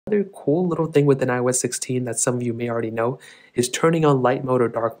another cool little thing within iOS 16 that some of you may already know is turning on light mode or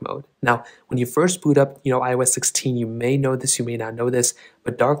dark mode. Now, when you first boot up, iOS 16, you may know this, you may not know this,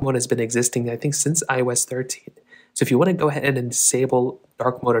 but dark mode has been existing, I think, since iOS 13. So if you want to go ahead and disable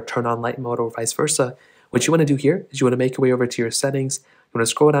dark mode or turn on light mode or vice versa, what you want to do here is you want to make your way over to your settings. You want to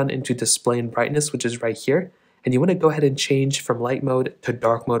scroll down into display and brightness, which is right here. And you want to go ahead and change from light mode to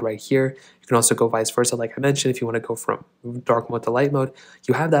dark mode right here. You can also go vice versa, like I mentioned, if you want to go from dark mode to light mode,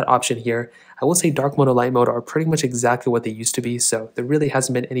 you have that option here. I will say dark mode or light mode are pretty much exactly what they used to be, so there really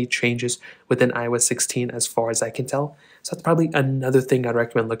hasn't been any changes within iOS 16 as far as I can tell. So that's probably another thing I'd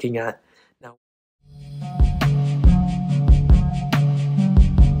recommend looking at.